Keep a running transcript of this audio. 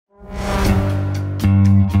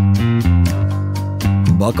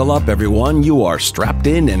Buckle up, everyone. You are strapped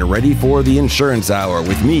in and ready for the Insurance Hour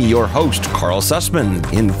with me, your host, Karl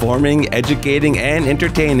Susman, informing, educating, and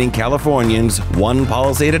entertaining Californians one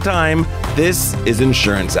policy at a time. This is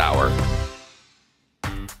Insurance Hour.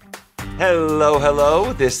 Hello,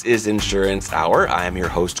 hello. This is Insurance Hour. I am your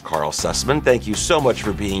host, Karl Susman. Thank you so much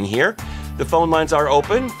for being here. The phone lines are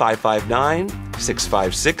open,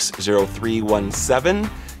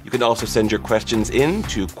 559-656-0317. You can also send your questions in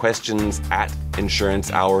to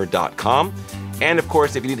questions@insurancehour.com. And of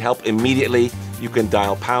course, if you need help immediately, you can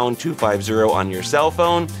dial pound 250 on your cell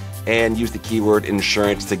phone and use the keyword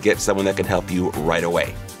insurance to get someone that can help you right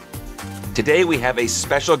away. Today, we have a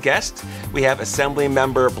special guest. We have Assembly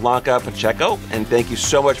Member Blanca Pacheco, and thank you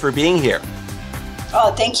so much for being here.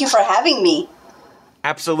 Oh, thank you for having me.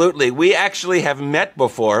 Absolutely. We actually have met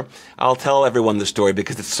before. I'll tell everyone the story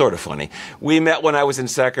because it's sort of funny. We met when I was in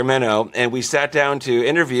Sacramento, and we sat down to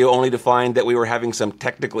interview only to find that we were having some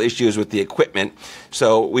technical issues with the equipment.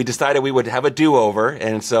 So we decided we would have a do-over,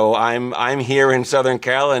 and so I'm here in Southern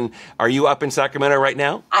Cal, and are you up in Sacramento right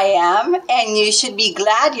now? I am, and you should be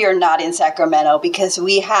glad you're not in Sacramento because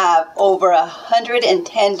we have over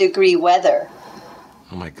 110-degree weather.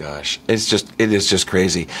 Oh my gosh, it is just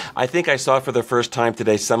crazy. I think I saw for the first time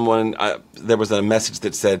today there was a message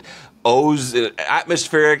that said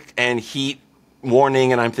atmospheric and heat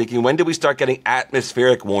warning, and I'm thinking, when did we start getting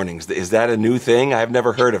atmospheric warnings? Is that a new thing? I've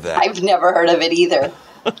never heard of that. I've never heard of it either.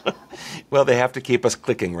 Well, they have to keep us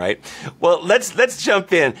clicking, right? Well, let's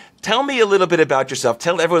jump in. Tell me a little bit about yourself.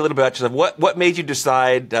 Tell everyone a little bit about yourself. What made you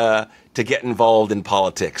decide to get involved in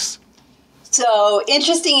politics? So,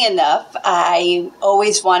 interesting enough, I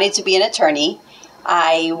always wanted to be an attorney.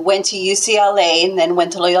 I went to UCLA and then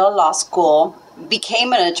went to Loyola Law School,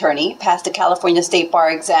 became an attorney, passed the California State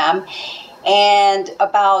Bar exam. And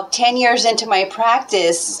about 10 years into my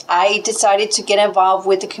practice, I decided to get involved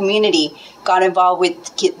with the community, got involved with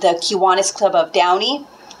the Kiwanis Club of Downey,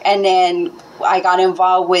 and then I got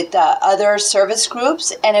involved with other service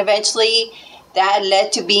groups, and eventually that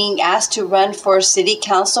led to being asked to run for city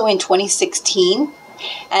council in 2016.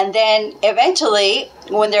 And then eventually,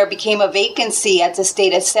 when there became a vacancy at the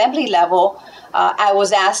state assembly level, I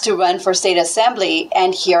was asked to run for state assembly.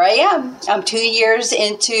 And here I am. I'm 2 years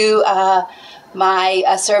into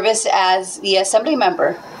my service as the assembly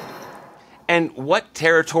member. And what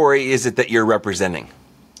territory is it that you're representing?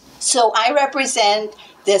 So I represent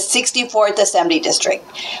the 64th Assembly District,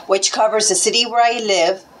 which covers the city where I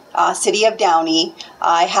live, city of Downey.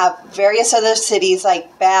 I have various other cities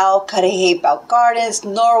like Bell, Cudahy, Bell Gardens,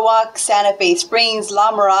 Norwalk, Santa Fe Springs,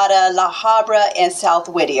 La Mirada, La Habra, and South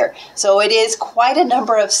Whittier. So it is quite a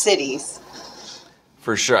number of cities.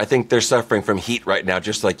 For sure. I think they're suffering from heat right now,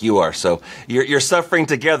 just like you are. So you're suffering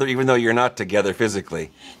together, even though you're not together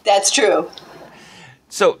physically. That's true.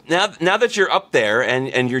 So now that you're up there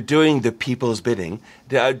and you're doing the people's bidding,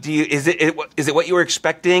 is it what you were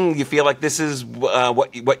expecting? You feel like this is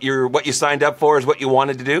what you signed up for, is what you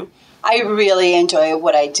wanted to do? I really enjoy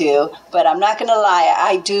what I do, but I'm not going to lie,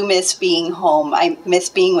 I do miss being home. I miss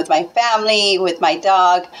being with my family, with my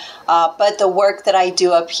dog, but the work that I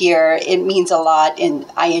do up here, it means a lot, and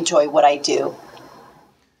I enjoy what I do.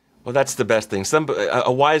 Well, that's the best thing.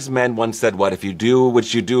 A wise man once said, "What if you do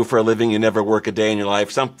what you do for a living, you never work a day in your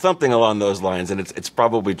life?" Something along those lines, and it's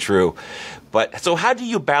probably true. But so, how do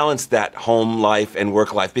you balance that home life and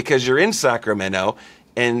work life? Because you're in Sacramento,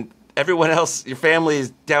 and everyone else, your family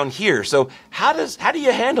is down here. So how do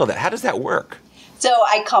you handle that? How does that work? So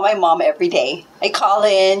I call my mom every day. I call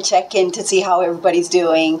in, check in to see how everybody's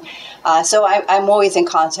doing. So I'm always in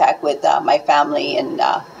contact with my family in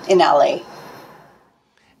LA.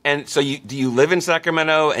 And so do you live in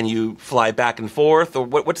Sacramento and you fly back and forth, or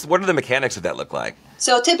what are the mechanics of that look like?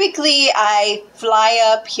 So typically I fly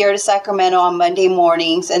up here to Sacramento on Monday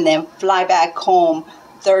mornings and then fly back home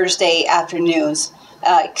Thursday afternoons.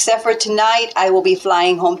 Except for tonight, I will be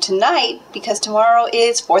flying home tonight because tomorrow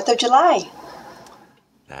is 4th of July.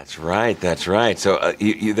 That's right. So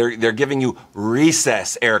they're giving you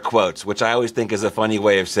recess, air quotes, which I always think is a funny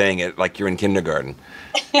way of saying it, like you're in kindergarten.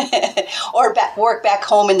 Or work back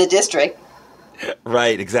home in the district.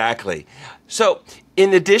 Right, exactly. So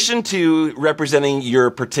in addition to representing your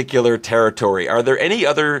particular territory, are there any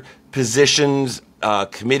other positions,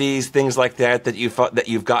 committees, things like that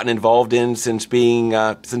you've gotten involved in since being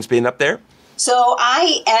up there? So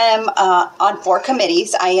I am on 4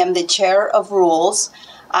 committees. I am the chair of rules.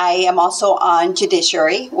 I am also on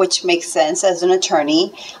judiciary, which makes sense as an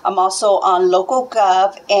attorney. I'm also on local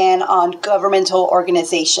gov and on governmental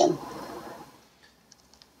organization.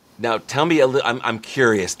 Now, I'm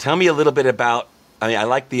curious. Tell me a little bit about, I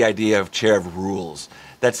like the idea of chair of rules.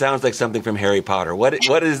 That sounds like something from Harry Potter. What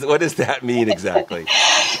does that mean exactly?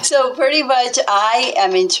 So pretty much I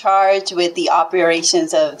am in charge with the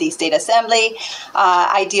operations of the state assembly.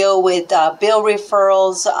 I deal with bill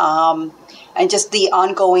referrals and just the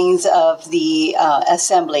ongoings of the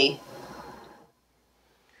assembly.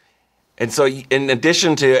 And so in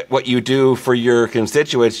addition to what you do for your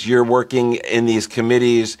constituents, you're working in these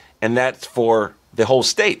committees, and that's for the whole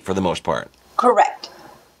state for the most part. Correct.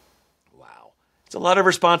 Wow. It's a lot of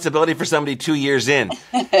responsibility for somebody 2 years in.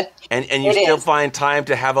 And you still find time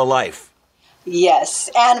to have a life.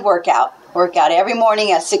 Yes, and work out. Work out every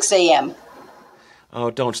morning at 6 a.m.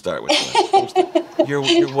 Oh, don't start with that. You're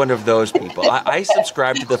one of those people. I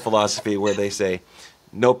subscribe to the philosophy where they say,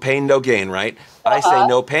 no pain, no gain, right? I say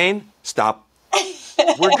no pain, stop.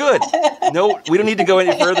 We're good. No, we don't need to go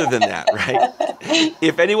any further than that, right?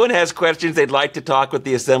 If anyone has questions they'd like to talk with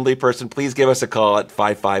the assembly person, please give us a call at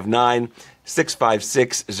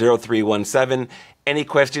 559-656-0317. Any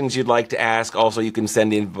questions you'd like to ask, also you can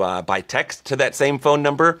send in by text to that same phone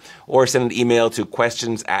number or send an email to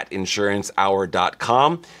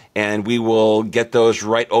questions@insurancehour.com, and we will get those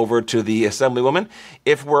right over to the Assemblywoman.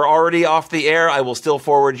 If we're already off the air, I will still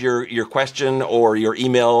forward your question or your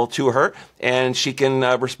email to her, and she can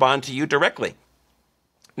respond to you directly.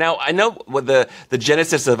 Now, I know what the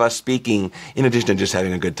genesis of us speaking, in addition to just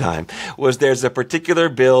having a good time, was there's a particular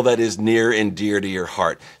bill that is near and dear to your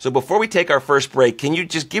heart. So before we take our first break, can you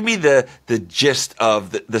just give me the gist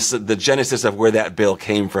of the genesis of where that bill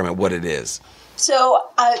came from and what it is? So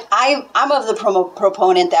I'm of the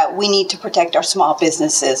proponent that we need to protect our small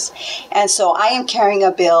businesses. And so I am carrying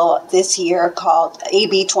a bill this year called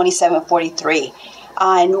AB 2743.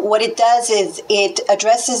 And what it does is it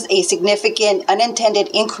addresses a significant unintended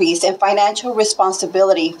increase in financial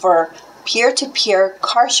responsibility for peer-to-peer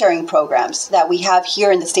car sharing programs that we have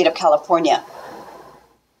here in the state of California.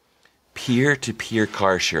 Peer-to-peer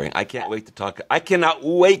car sharing. I cannot wait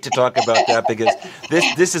to talk about that because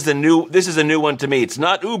this is a new one to me. It's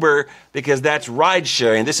not Uber because that's ride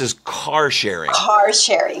sharing. This is car sharing. Car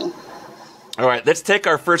sharing. All right, let's take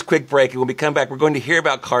our first quick break, and when we come back, we're going to hear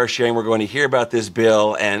about car sharing. We're going to hear about this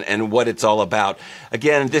bill and what it's all about.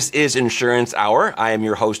 Again, this is Insurance Hour. I am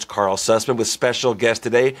your host, Karl Susman, with special guest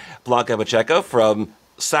today, Blanca Pacheco from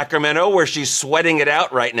Sacramento, where she's sweating it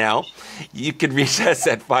out right now. You can reach us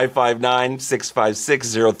at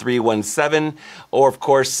 559-656-0317, or, of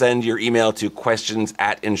course, send your email to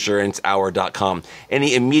questions@insurancehour.com.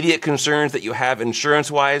 Any immediate concerns that you have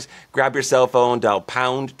insurance-wise, grab your cell phone, dial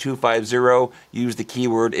pound 250, use the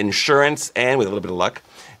keyword insurance, and with a little bit of luck,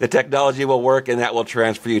 the technology will work, and that will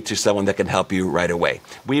transfer you to someone that can help you right away.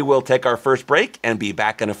 We will take our first break and be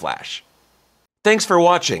back in a flash. Thanks for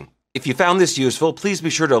watching. If you found this useful, please be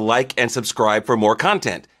sure to like and subscribe for more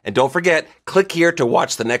content. And don't forget, click here to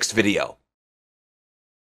watch the next video.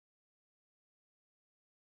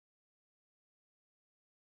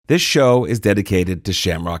 This show is dedicated to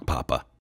Shamrock Papa.